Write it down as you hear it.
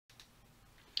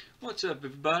What's up,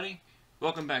 everybody?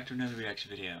 Welcome back to another reaction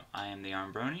video. I am the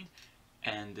Armbroni,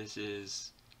 and this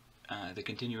is the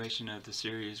continuation of the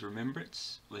series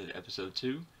Remembrance with episode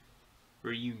 2,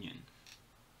 Reunion.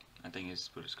 I think is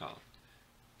what it's called.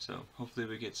 So hopefully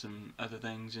we get some other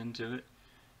things into it.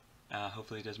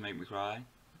 Hopefully it doesn't make me cry.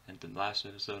 And the last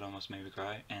episode almost made me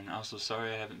cry. And also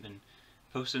sorry I haven't been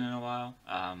posting in a while.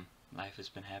 Life has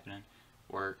been happening.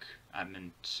 Work. I've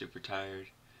been super tired.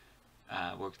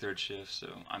 Work third shift, so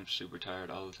I'm super tired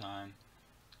all the time.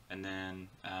 And then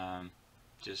I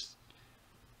just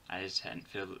hadn't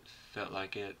felt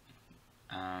like it.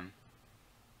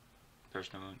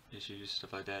 Personal issues,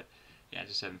 stuff like that. Yeah, I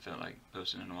just haven't felt like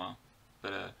posting in a while.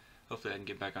 But hopefully I can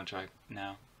get back on track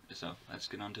now. So let's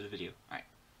get on to the video. Alright.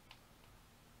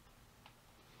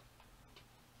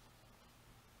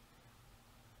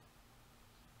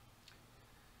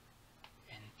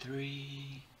 In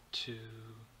 3, 2,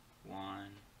 1.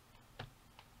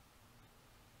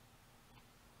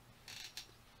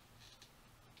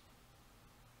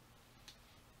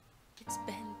 It's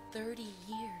been 30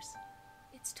 years.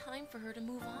 It's time for her to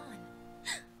move on.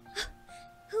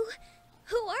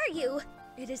 Who are you?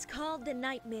 It is called the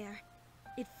Nightmare.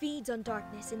 It feeds on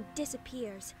darkness and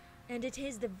disappears, and it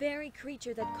is the very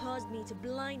creature that caused me to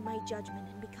blind my judgment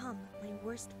and become my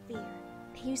worst fear.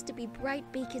 They used to be bright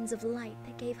beacons of light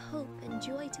that gave hope and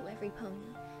joy to every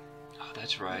pony. Oh,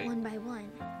 that's right. One by one,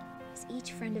 as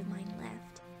each friend of mine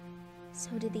left,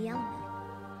 so did the element.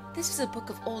 This is a book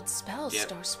of old spells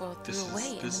Starswirl threw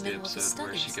away in the middle of the episode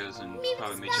where she studies. goes and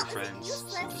probably meets her friends.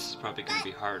 So this is probably going to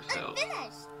be heartfelt.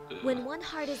 When one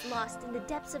heart is lost in the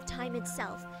depths of time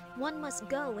itself, one must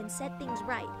go and set things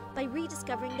right by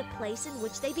rediscovering the place in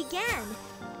which they began.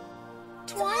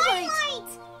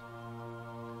 Twilight!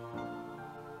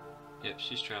 Yep,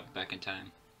 she's traveled back in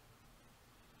time.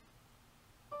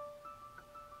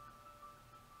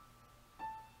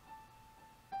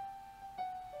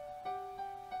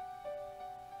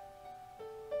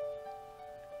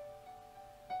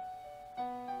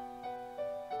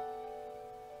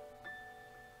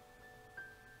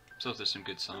 So there's some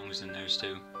good songs in theirs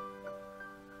too.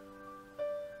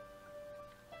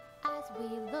 As we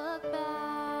look back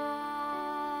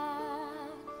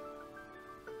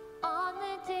on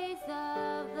the days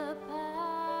of the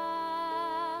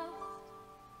past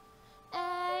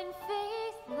and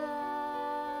face the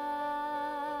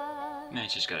Man,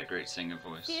 she's got a great singing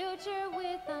voice. future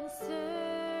with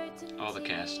uncertainty, All the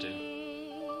cast do.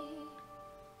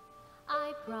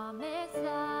 I promise I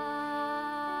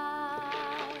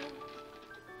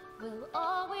will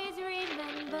always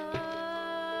remember,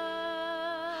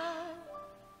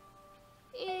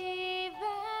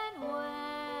 even when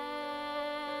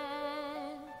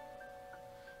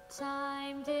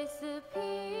time disappears.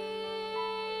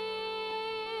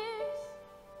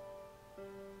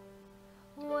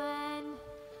 When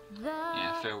the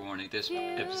Yeah, fair warning, this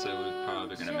episode is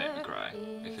probably gonna make me cry.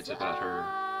 If it's about her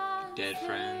dead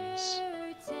friends,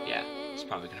 yeah, it's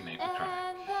probably gonna make me cry.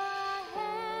 and the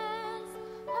hands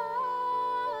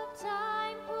of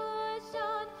time push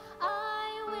on,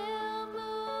 I will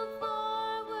move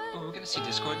forward. Oh, we're gonna see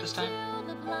Discord this time? Until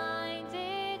the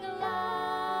blinding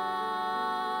light.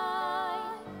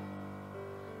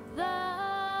 The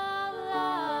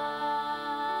light.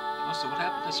 Also, what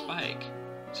happened to Spike?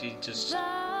 Is he just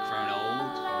grown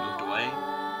old, moved away?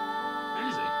 Where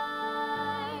is he?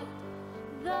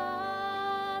 The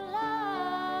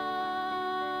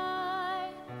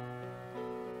light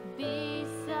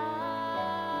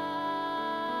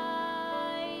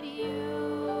beside you.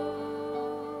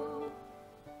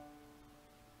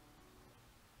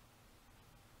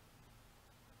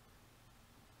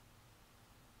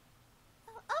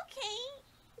 Okay,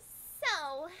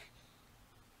 so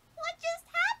what just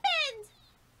happened?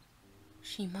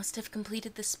 She must have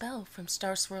completed the spell from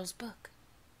Starswirl's book.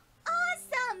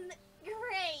 Awesome!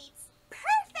 Great!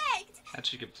 Perfect! How'd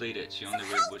she complete it? She only So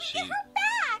read how what did she... we get her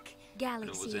back? was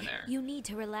Galaxy, in there. you need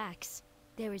to relax.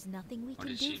 There is nothing we Or can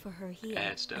did do she for her here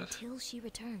add stuff? until she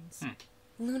returns.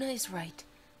 Luna is right.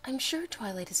 I'm sure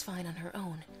Twilight is fine on her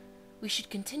own. We should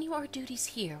continue our duties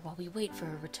here while we wait for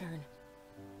her return.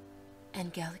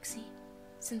 And Galaxy,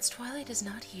 since Twilight is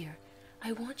not here,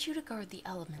 I want you to guard the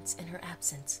elements in her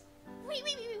absence. Wait.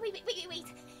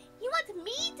 You want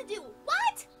me to do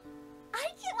what? I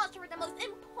can't watch over the most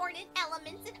important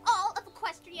elements in all of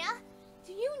Equestria.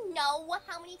 Do you know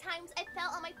how many times I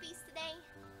fell on my face today?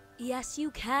 Yes,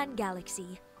 you can,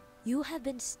 Galaxy. You have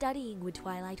been studying with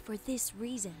Twilight for this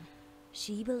reason.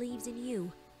 She believes in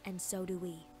you, and so do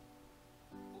we.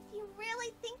 If you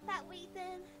really think that way,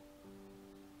 then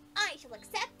I shall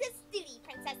accept this duty,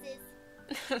 princesses.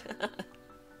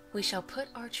 We shall put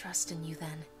our trust in you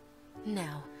then.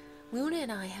 Now, Luna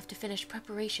and I have to finish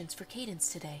preparations for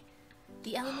Cadence today.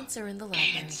 The elements are in the library.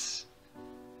 Cadence.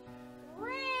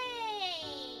 Great!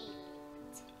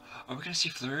 Are we gonna see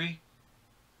Flurry?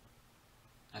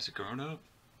 As a grown-up?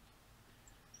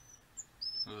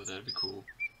 Oh, that'd be cool.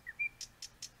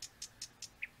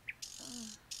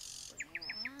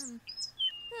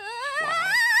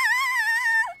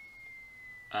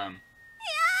 Wow.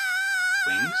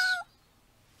 Wings?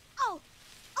 Oh!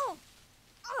 Oh!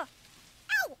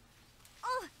 Ow!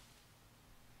 Oh!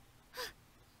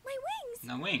 My wings!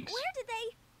 No wings. Where did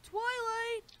they...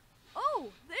 Twilight!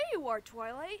 Oh, there you are,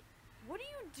 Twilight. What are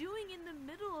you doing in the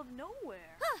middle of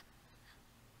nowhere? Huh.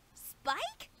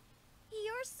 Spike?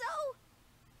 You're so...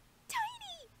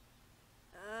 tiny!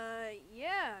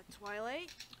 Yeah,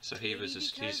 Twilight. So he's Maybe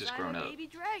just because grown I'm a up. baby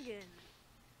dragon.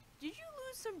 Did you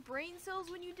lose some brain cells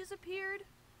when you disappeared?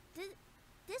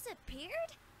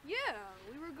 Disappeared? Yeah,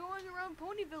 we were going around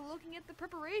Ponyville looking at the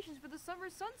preparations for the Summer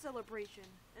Sun celebration,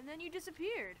 and then you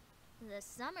disappeared. The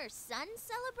Summer Sun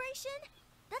celebration?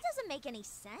 That doesn't make any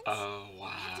sense. Oh, wow.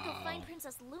 I have to go find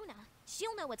Princess Luna.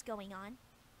 She'll know what's going on.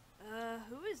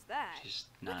 Who is that? She's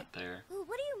not there. What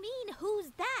do you mean,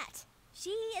 who's that?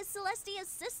 She is Celestia's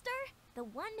sister? The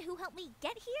one who helped me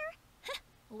get here?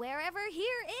 Wherever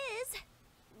here is.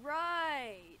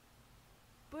 Right.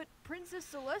 But Princess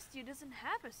Celestia doesn't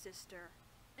have a sister.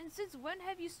 And since when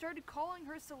have you started calling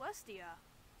her Celestia?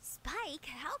 Spike,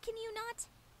 how can you not?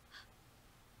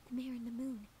 The Mare and the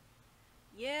Moon.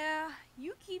 Yeah,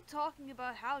 you keep talking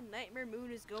about how Nightmare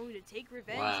Moon is going to take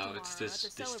revenge Wow, tomorrow it's at this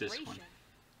the one. celebration.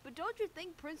 But don't you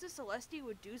think Princess Celestia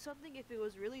would do something if it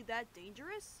was really that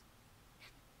dangerous?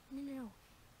 No.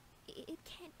 It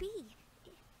can't be.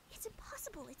 It's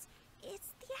impossible. It's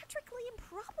theatrically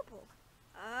improbable.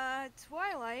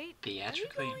 Twilight,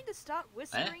 Theatrically? are you going to stop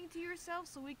whispering to yourself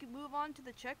so we can move on to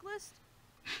the checklist?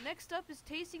 Next up is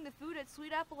tasting the food at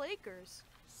Sweet Apple Acres.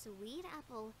 Sweet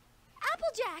Apple.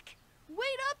 Applejack!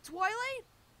 Wait up, Twilight!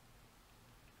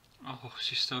 Oh,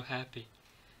 she's so happy.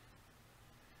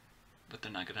 But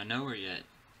they're not gonna know her yet.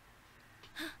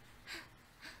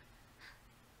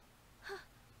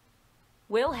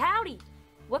 Well, howdy.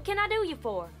 What can I do you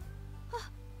for?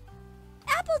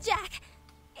 Applejack!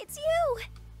 It's you!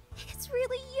 It's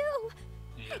really you!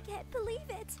 Yeah. I can't believe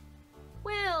it.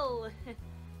 Well,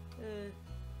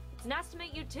 it's nice to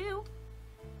meet you too.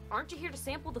 Aren't you here to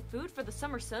sample the food for the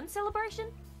Summer Sun celebration?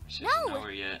 She doesn't No! know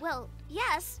her yet. Well,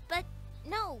 yes, but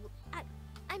no.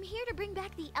 I'm here to bring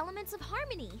back the elements of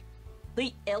harmony.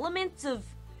 The elements of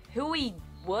hooey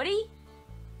woody?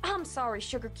 I'm sorry,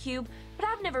 Sugar Cube, but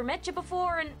I've never met you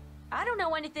before, and I don't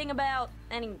know anything about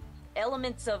any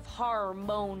elements of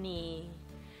harmony.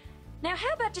 Now,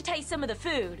 how about you taste some of the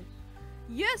food?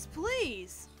 Yes,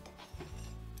 please!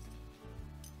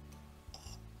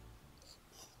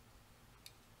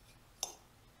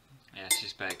 Yeah,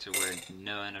 she's back to where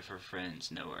none of her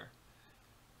friends know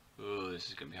her. Ooh, this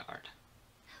is gonna be hard.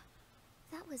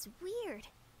 That was weird.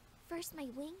 First my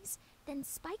wings, then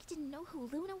Spike didn't know who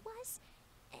Luna was,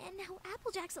 and now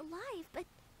Applejack's alive but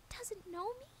doesn't know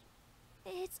me.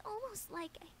 It's almost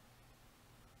like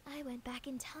I went back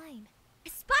in time.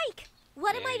 Spike!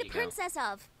 What am There I the you go. princess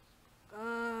of?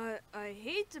 I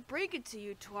hate to break it to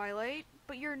you, Twilight,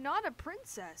 but you're not a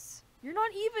princess. You're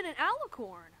not even an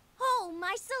alicorn. Oh,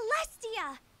 my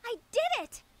Celestia! I did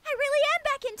it! I really am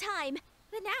back in time!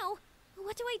 But now,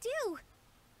 what do I do?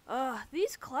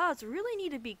 These clouds really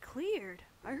need to be cleared.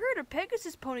 I heard a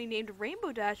Pegasus pony named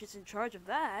Rainbow Dash is in charge of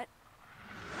that.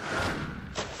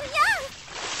 Yeah!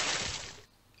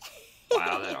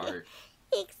 Wow, that art.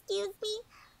 Excuse me?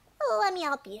 Let me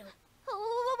help you.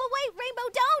 Oh, wait, Rainbow,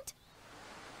 don't!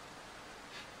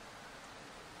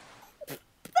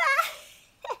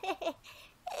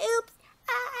 Oops,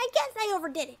 I guess I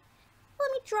overdid it.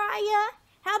 Let me try,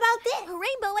 how about this?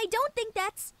 Rainbow, I don't think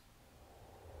that's...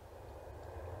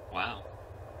 Wow.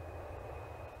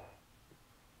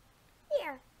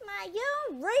 Here, my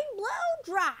own Rainbow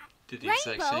Dry. Did the exact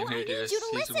Rainbow, same I hairdo need as you to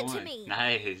season listen to 1. me.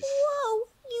 Nice. Whoa,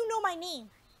 you know my name.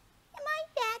 Am I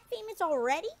that famous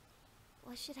already?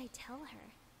 What should I tell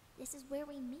her? This is where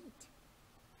we meet.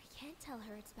 I can't tell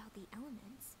her it's about the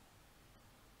elements.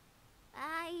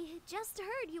 I just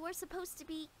heard you were supposed to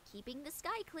be keeping the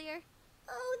sky clear.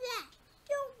 Oh, that.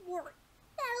 Don't worry.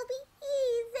 That'll be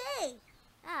easy.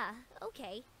 Ah,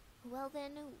 okay. Well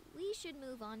then, we should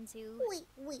move on to...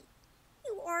 Wait.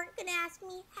 You aren't gonna ask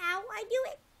me how I do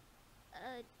it?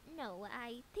 No,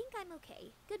 I think I'm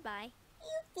okay. Goodbye.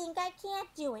 You think I can't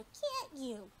do it, can't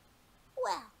you?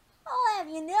 Well, I'll have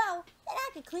you know that I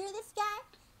could clear the sky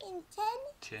in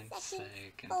 10 10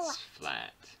 seconds flat.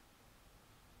 flat.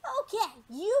 Okay,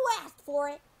 you asked for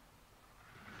it.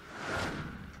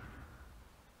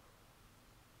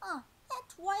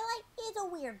 That Twilight is a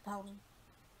weird pony.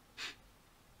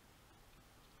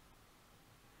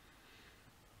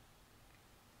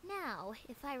 Now,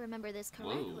 if I remember this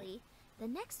correctly, the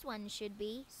next one should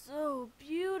be... So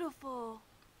beautiful.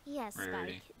 Yes,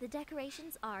 Rarity. Spike, the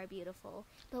decorations are beautiful,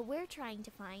 but we're trying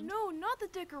to find... No, not the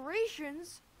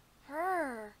decorations.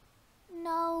 Her.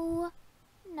 No.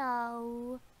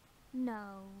 No.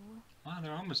 Wow,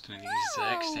 they're almost doing the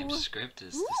exact same script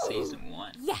as the season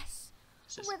 1. Yes!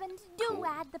 This is Ribbons do cool.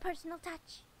 add the personal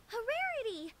touch. A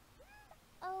rarity!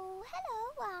 Oh,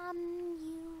 hello,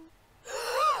 you...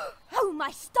 Oh,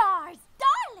 my stars!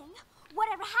 Darling!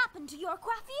 Whatever happened to your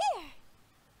coiffure?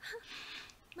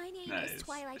 My name Nice. is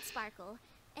Twilight Sparkle,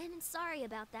 and sorry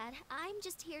about that. I'm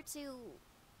just here to...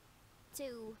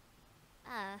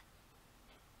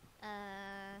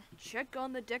 Check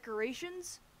on the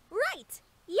decorations? Right!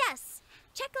 Yes!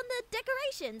 Check on the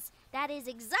decorations. That is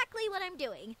exactly what I'm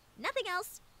doing. Nothing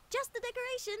else. Just the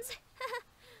decorations.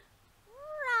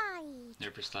 Right.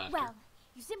 Nipper slapper. Well,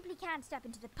 you simply can't step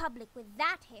into the public with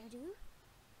that hairdo.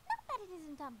 Not that it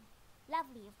isn't,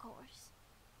 lovely, of course.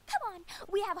 Come on,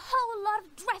 we have a whole lot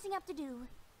of dressing up to do.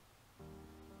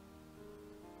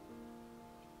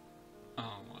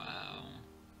 Oh, wow.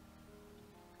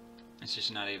 And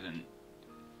she's not even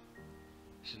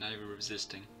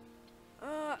resisting.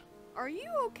 Are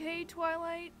you okay,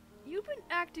 Twilight? You've been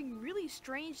acting really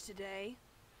strange today.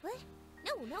 What?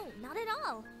 No, not at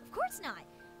all. Of course not.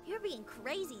 You're being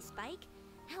crazy, Spike.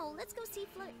 Now, let's go see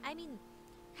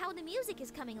how the music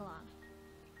is coming along.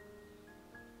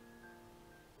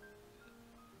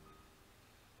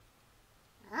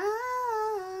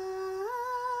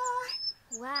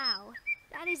 Wow,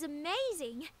 that is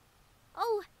amazing.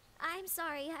 Oh, I'm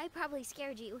sorry. I probably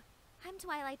scared you. I'm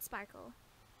Twilight Sparkle.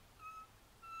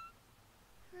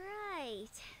 Right.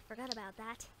 Forgot about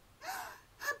that.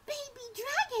 A baby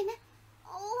dragon!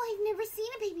 Oh, I've never seen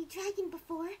a baby dragon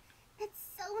before. That's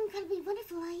so incredibly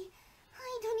wonderful. I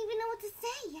don't even know what to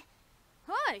say.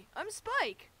 Hi, I'm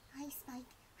Spike. Hi,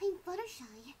 Spike. I'm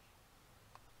Fluttershy.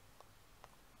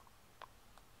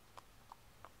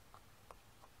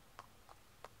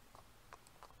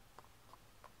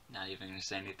 Not even gonna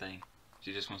say anything.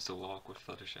 She just wants to walk with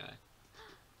Fluttershy.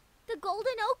 The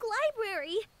Golden Oak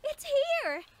Library! It's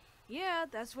here! Yeah,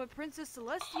 that's what Princess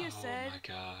Celestia said. Oh my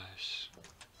gosh.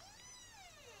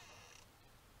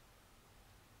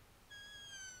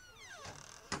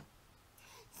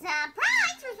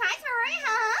 Surprise! Surprise, Rory,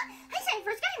 huh? I sang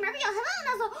first, got remember your hello, and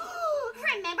I was like, oh,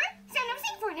 remember? So I've never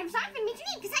seen before, never saw it, but mention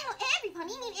it, because I know every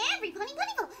pony, need every pony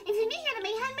ponyful. If you're new here, then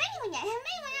maybe haven't met anyone yet,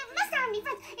 must not have any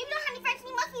friends. If you don't have any friends,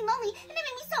 then you must be lonely, and that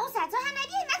made me so sad, so I had an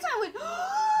idea, and that's why I went,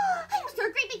 oh, I must throw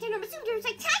a great big dinner, soon do a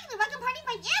spectacular welcome party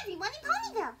by everyone in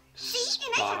Ponyville. See,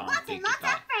 and I have lots and lots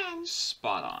of friends.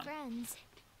 Spot on. Friends.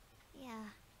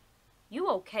 Yeah. You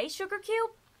okay, Sugar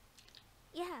Cube?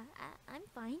 Yeah, I'm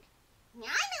fine. I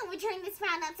know we're turning this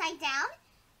round upside down.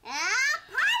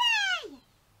 Party!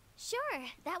 Sure,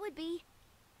 that would be...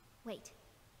 Wait.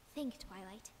 Think,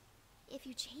 Twilight. If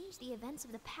you change the events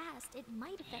of the past, it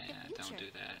might affect Yeah, the future. don't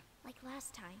do that. Like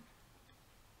last time.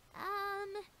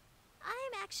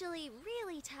 I'm actually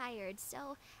really tired,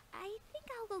 so I think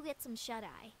I'll go get some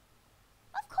shut-eye.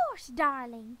 Of course,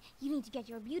 darling. You need to get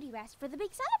your beauty rest for the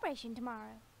big celebration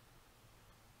tomorrow.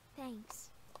 Thanks.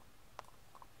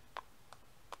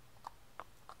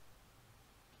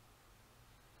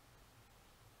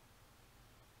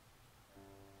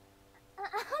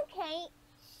 Okay,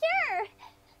 sure.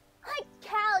 Like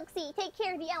Galaxy, take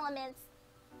care of the elements.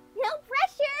 No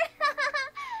pressure.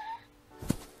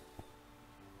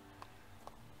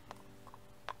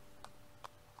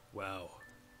 Wow,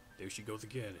 there she goes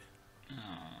again.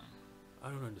 Oh. I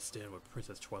don't understand what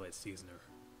Princess Twilight sees in her.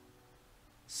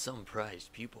 Some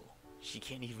prized pupil. She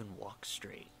can't even walk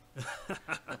straight.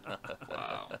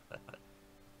 Wow.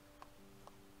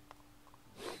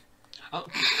 Oh.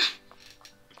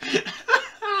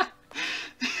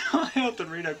 I helped the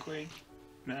Reno Queen.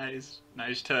 Nice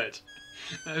touch.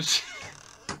 That's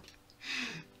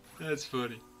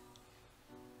funny.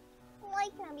 Why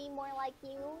can't I be more like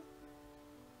you?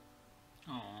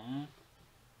 Aww.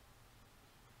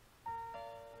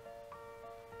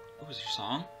 What was your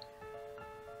song?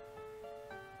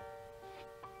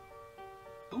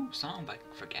 Ooh, song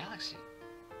for Galaxy.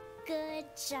 Good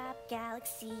job,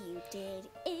 Galaxy, you did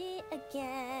it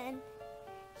again.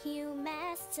 You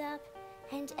messed up,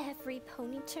 and every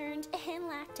pony turned and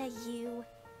laughed at you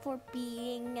for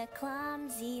being a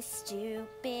clumsy,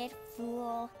 stupid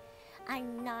fool.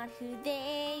 I'm not who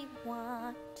they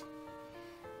want.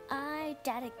 I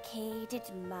dedicated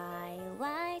my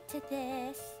life to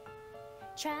this.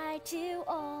 Try to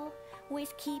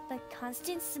always keep a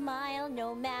constant smile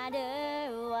no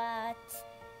matter what.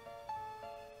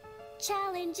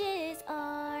 Challenges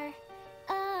are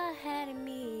ahead of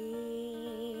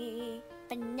me,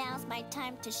 but now's my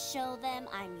time to show them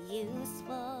I'm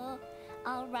useful.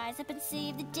 I'll rise up and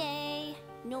save the day,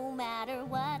 no matter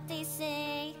what they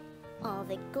say. All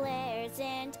the glares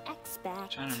and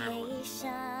expectations,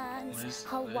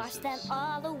 I'll wash them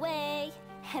all away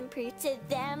and prove to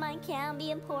them I can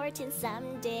be important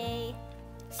someday.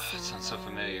 Oh, it sounds so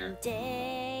familiar.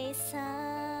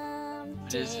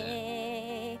 Someday,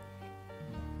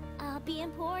 I'll be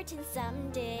important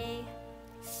someday.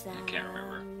 I can't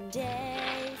remember.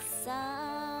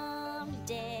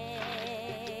 Someday.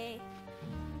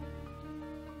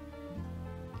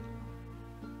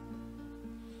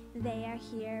 They are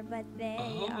here, but they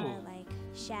are like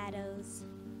shadows,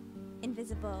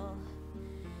 invisible.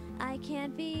 I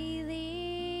can't believe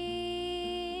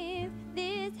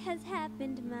this has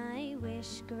happened. My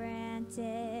wish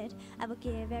granted. I will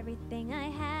give everything I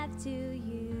have to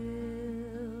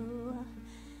you.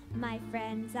 My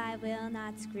friends, I will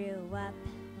not screw up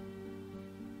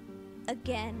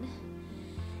again.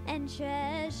 And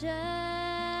treasure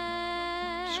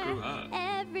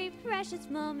every precious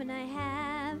moment I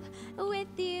have with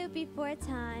you before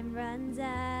time runs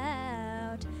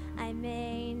out. I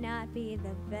may not be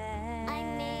the best. I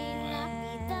may not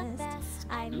be the best.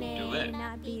 I may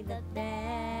not be the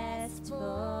best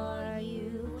for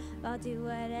you. I'll do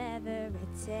whatever it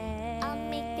takes. I'll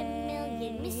make a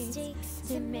million mistakes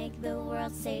to make the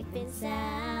world safe and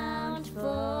sound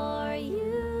for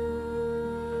you.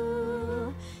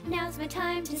 Now's my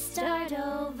time to start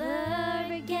over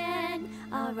again.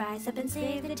 I'll rise up and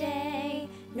save the day,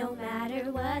 no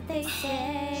matter what they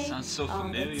say. Sounds so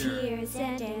familiar. All the tears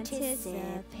and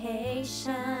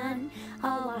anticipation,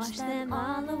 I'll wash them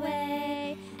all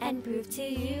away and prove to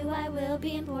you I will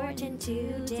be important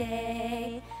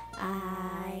today.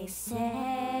 I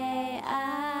say.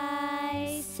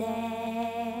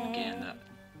 Again,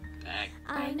 the act.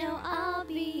 I know I'll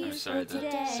be useful the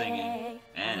today. singing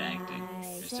and acting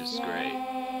is just great.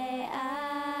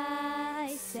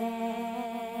 I say.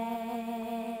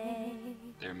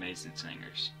 They're amazing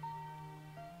singers.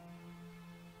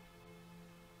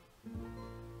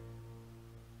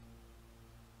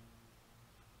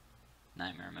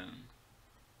 Nightmare Moon.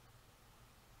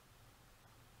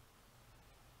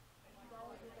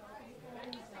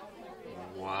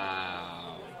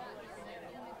 Wow.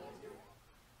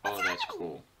 Oh, that's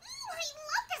cool. I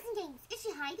love Cousin James. Is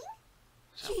she hiding?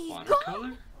 Is that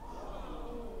watercolor?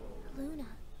 Luna.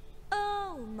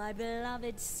 Oh, my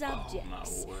beloved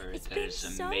subjects. Oh my word, it's that been is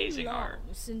so amazing long art.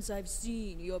 since I've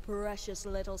seen your precious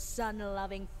little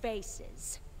sun-loving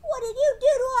faces. What did you do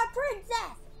to our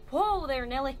princess? Whoa there,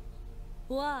 Nellie.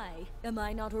 Why? Am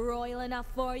I not royal enough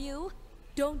for you?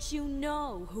 Don't you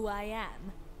know who I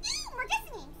am? More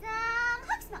guessing names.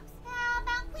 Hug Smokes. How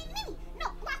about Queen Minnie?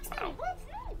 No, Black Spoon.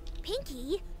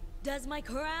 Pinky? Does my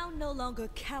crown no longer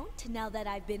count now that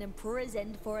I've been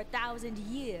imprisoned for 1,000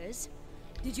 years?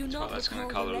 Did you not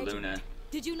recall the legend? Luna.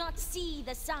 Did you not see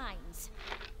the signs?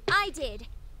 I did.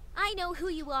 I know who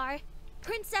you are.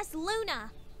 Princess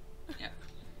Luna. Yeah.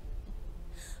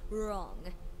 Wrong.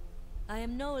 I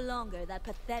am no longer that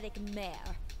pathetic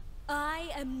mare. I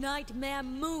am Nightmare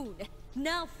Moon.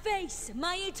 Now face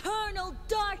my eternal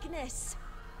darkness.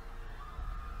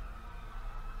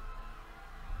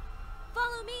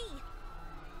 Follow me.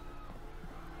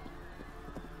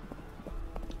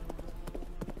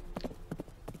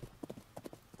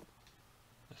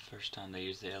 The first time they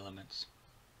use the elements.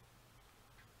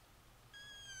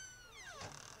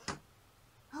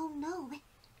 Oh no.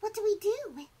 What do we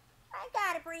do? I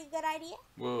got a pretty good idea.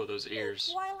 Whoa, those ears.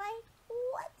 Twilight,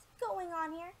 what's going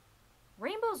on here?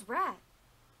 Rainbow's right.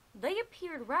 They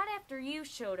appeared right after you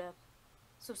showed up.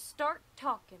 So start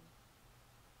talking.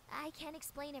 I can't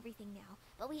explain everything now,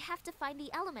 but we have to find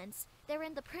the elements. They're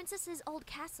in the princess's old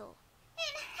castle.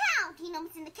 And how do you know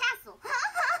it's in the castle?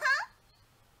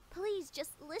 Please,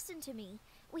 just listen to me.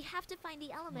 We have to find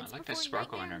the elements I like the before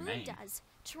sparkle in Nightmare her Moon name. does.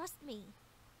 Trust me.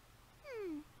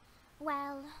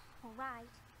 Well, alright.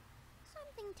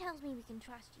 Something tells me we can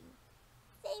trust you.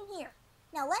 Same here.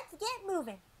 Now let's get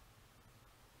moving.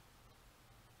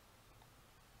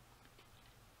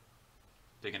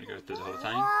 They're gonna go through the whole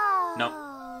thing? Whoa. Nope.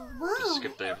 Whoa. Just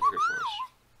skip the over here for us.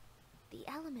 The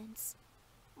elements.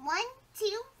 1,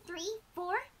 2, 3,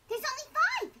 4. There's only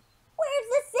 5. Where's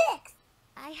the 6?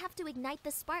 I have to ignite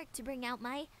the spark to bring out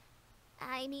the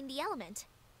element.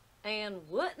 And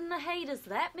what in the hay does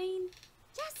that mean?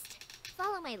 Just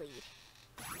follow my lead.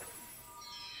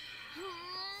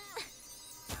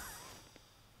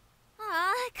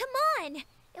 Come on!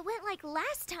 It went like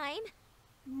last time.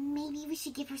 Maybe we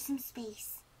should give her some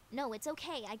space. No, it's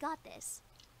okay. I got this.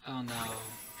 Oh no.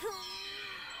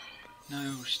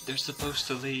 No, they're supposed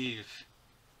to leave.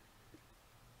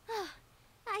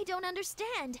 I don't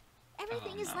understand.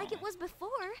 Everything Oh, is like no. it was before.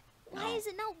 Why No. is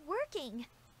it not working?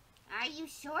 Are you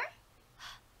sure?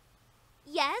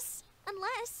 Yes,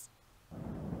 unless...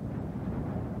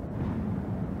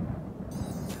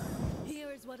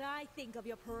 Here's what I think of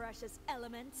your precious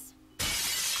elements.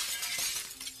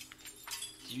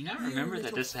 Do you not You remember that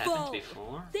little this happened foe.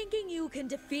 before? Thinking you can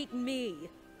defeat me.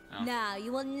 Oh. Now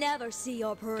you will never see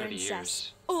your 30 princess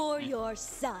years. or your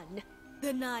son.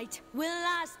 The night will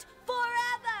last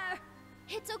forever!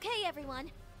 It's okay,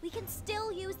 everyone. We can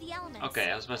still use the elements. Okay,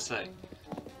 I was about to say.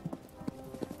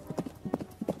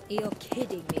 You're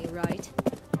kidding me, right?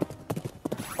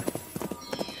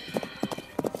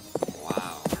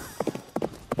 Wow.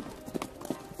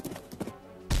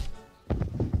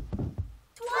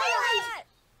 Twilight!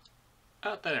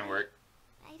 Oh, that didn't work.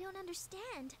 I don't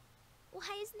understand.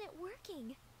 Why isn't it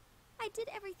working? I did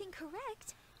everything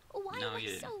correct. Why No, am I you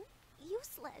didn't. so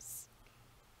useless?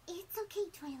 It's okay,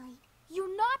 Twilight.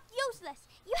 You're not useless.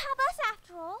 You have us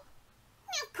after all.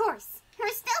 Of course. We're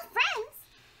still friends.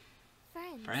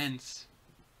 Friends. Friends.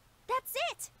 That's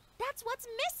it! That's what's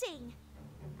missing!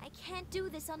 I can't do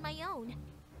this on my own.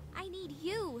 I need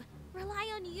you. Rely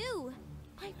on you.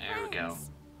 My There we go. friends.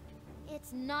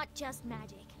 It's not just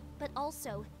magic, but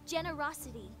also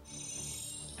generosity,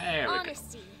 There we go.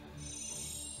 honesty,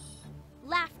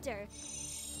 laughter,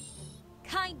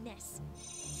 kindness,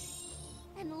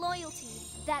 and loyalty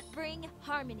that bring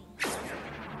harmony.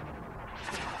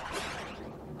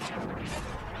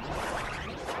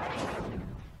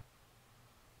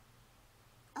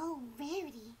 Oh,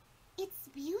 Rarity. It's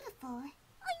beautiful. I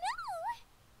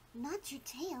know. Not your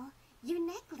tail, your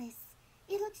necklace.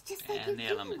 It looks just like your And the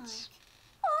finger elements.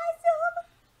 Awesome!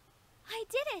 I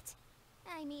did it.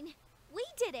 I mean, we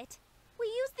did it. We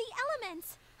used the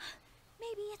elements.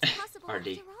 Maybe it's possible RD.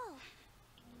 after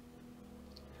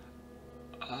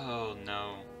all. Oh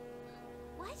no.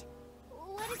 What?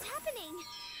 What is happening?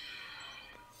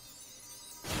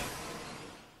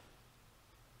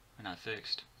 We're not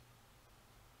fixed.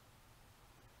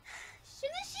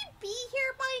 Shouldn't she be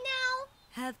here by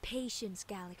now? Have patience,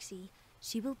 Galaxy.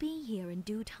 She will be here in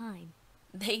due time.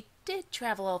 They did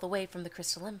travel all the way from the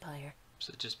Crystal Empire.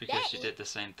 So just because she did the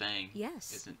same thing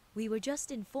Yes. isn't... We were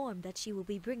just informed that she will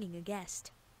be bringing a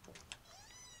guest.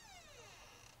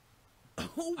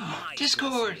 Oh my,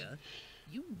 Discord! Celestia.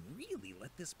 You really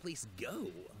let this place go.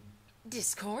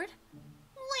 Discord?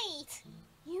 Wait,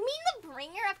 you mean the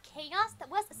bringer of chaos that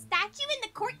was a statue in the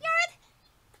courtyard?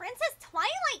 Princess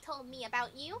Twilight told me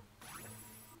about you.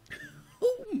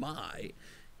 Oh my.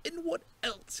 And what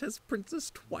else has Princess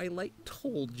Twilight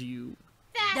told you?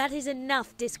 That is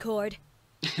enough, Discord.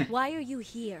 Why are you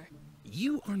here?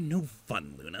 You are no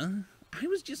fun, Luna. I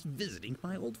was just visiting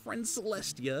my old friend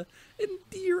Celestia and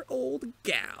dear old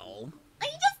Gal. I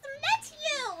just met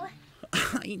you!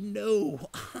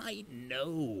 I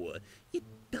know. It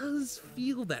does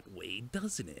feel that way,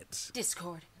 doesn't it?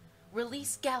 Discord.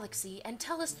 Release Galaxy and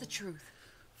tell us the truth.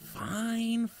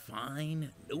 Fine.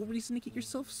 No reason to get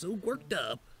yourself so worked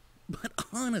up. But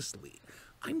honestly,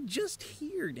 I'm just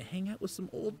here to hang out with some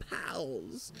old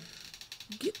pals.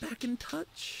 Get back in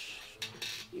touch.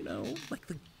 You know, like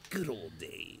the good old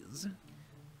days.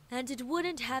 And it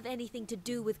wouldn't have anything to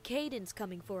do with Cadence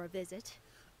coming for a visit.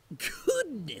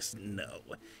 Goodness, no.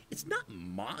 It's not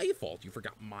my fault you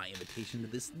forgot my invitation to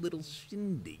this little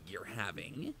shindig you're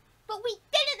having. But we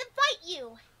didn't invite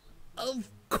you! Of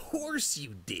course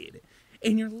you did.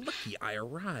 And you're lucky I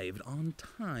arrived on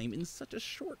time in such a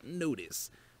short notice.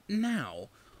 Now,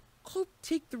 I'll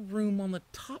take the room on the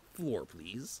top floor,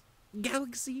 please.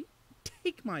 Galaxy,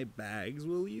 take my bags,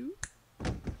 will you?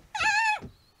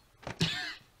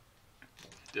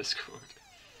 Discord.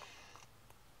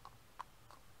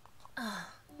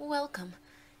 Welcome.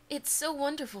 It's so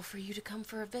wonderful for you to come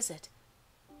for a visit.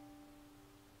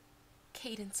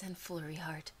 Cadence and Flurry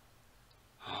Heart.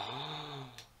 Wow.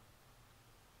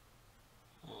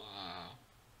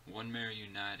 One mare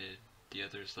united, the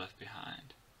others left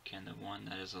behind. Can the one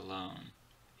that is alone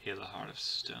heal a heart of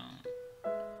stone?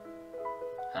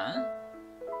 Huh?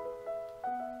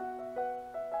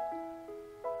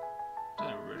 Is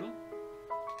that a riddle?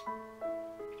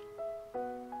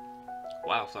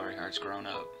 Wow, Flurry Heart's grown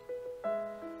up.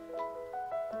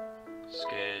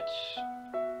 Sketch.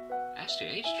 Actually,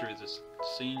 aged through this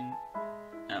scene.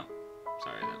 No,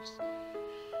 sorry, that was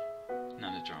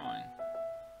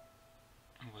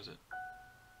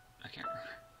can't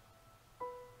remember.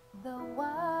 The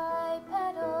white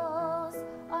petals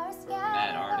are scattered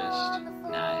Mad artist. on the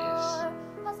floor Nice.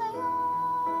 as I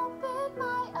open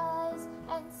my eyes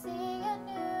and see a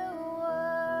new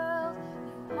world.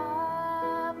 You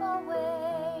have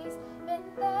always been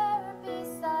there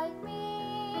beside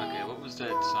me. Okay, what was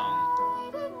that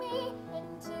song? Guiding me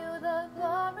into the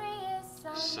glorious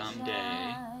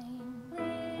Someday.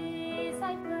 Please,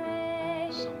 I pray.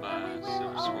 Sung by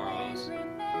Silver Squirrels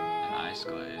and Ice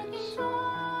Glaze.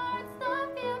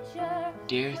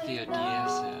 Dear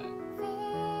Theodosia.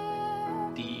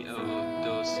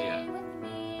 Theodosia.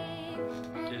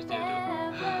 Dear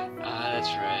Theodosia. Ah,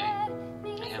 that's right.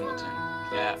 Hamilton.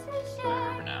 Yeah, I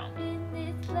remember now.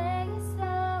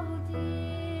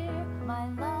 My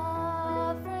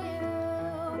love for you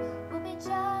will be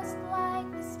just like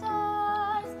the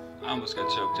stars. I almost got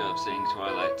choked up seeing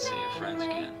Twilight See Her Friends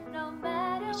again.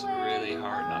 It's really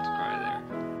hard not to cry there.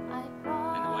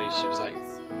 And the way she was like,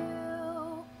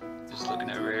 just looking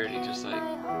at Rarity, just like,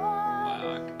 wow, I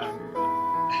remember.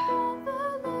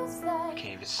 I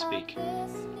can't even speak.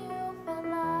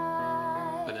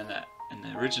 But in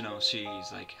the original,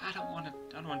 she's like, I don't want to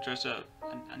dress up.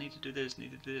 I need to do this,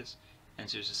 And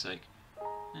she was just like,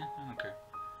 I don't care.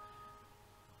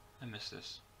 I miss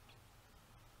this.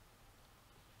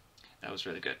 That was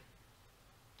really good.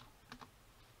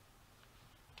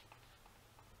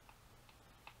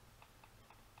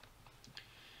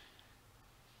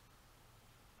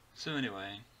 So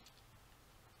anyway,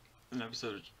 an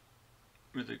episode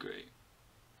really great.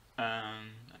 I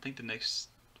think the next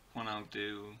one I'll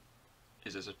do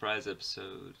is a surprise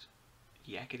episode,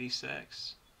 Yakety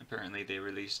Sax. Apparently they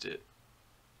released it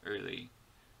early.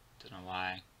 Don't know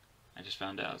why. I just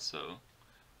found out, so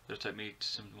it'll take me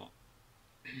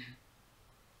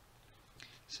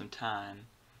some time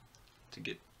to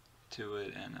get to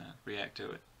it and react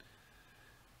to it.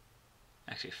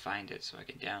 Actually find it so I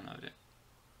can download it.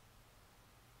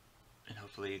 And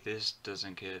hopefully this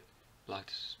doesn't get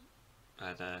blocked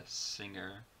by the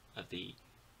singer of the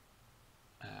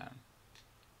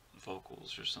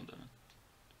vocals or something.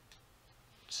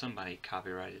 Somebody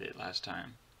copyrighted it last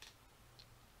time.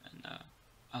 And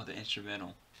oh, the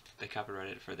instrumental. They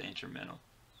copyrighted it for the instrumental.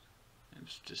 It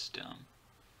was just dumb.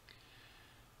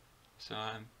 So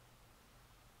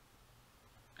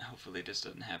hopefully this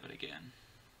doesn't happen again.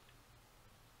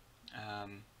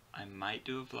 I might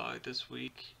do a vlog this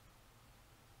week.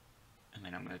 I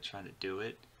mean, I'm gonna try to do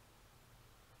it.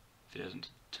 If it doesn't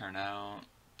turn out,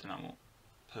 then I won't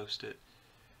post it.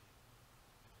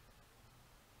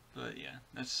 But yeah,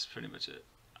 that's pretty much it.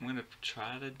 I'm gonna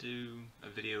try to do a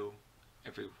video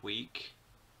every week.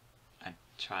 I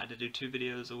tried to do 2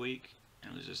 videos a week,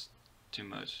 and it was just too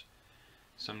much.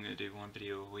 So I'm gonna do 1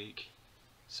 video a week.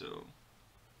 So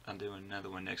I'll do another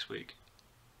one next week,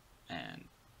 and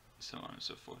so on and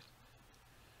so forth.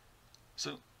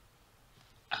 So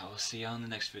I will see you on the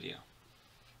next video.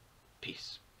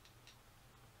 Peace.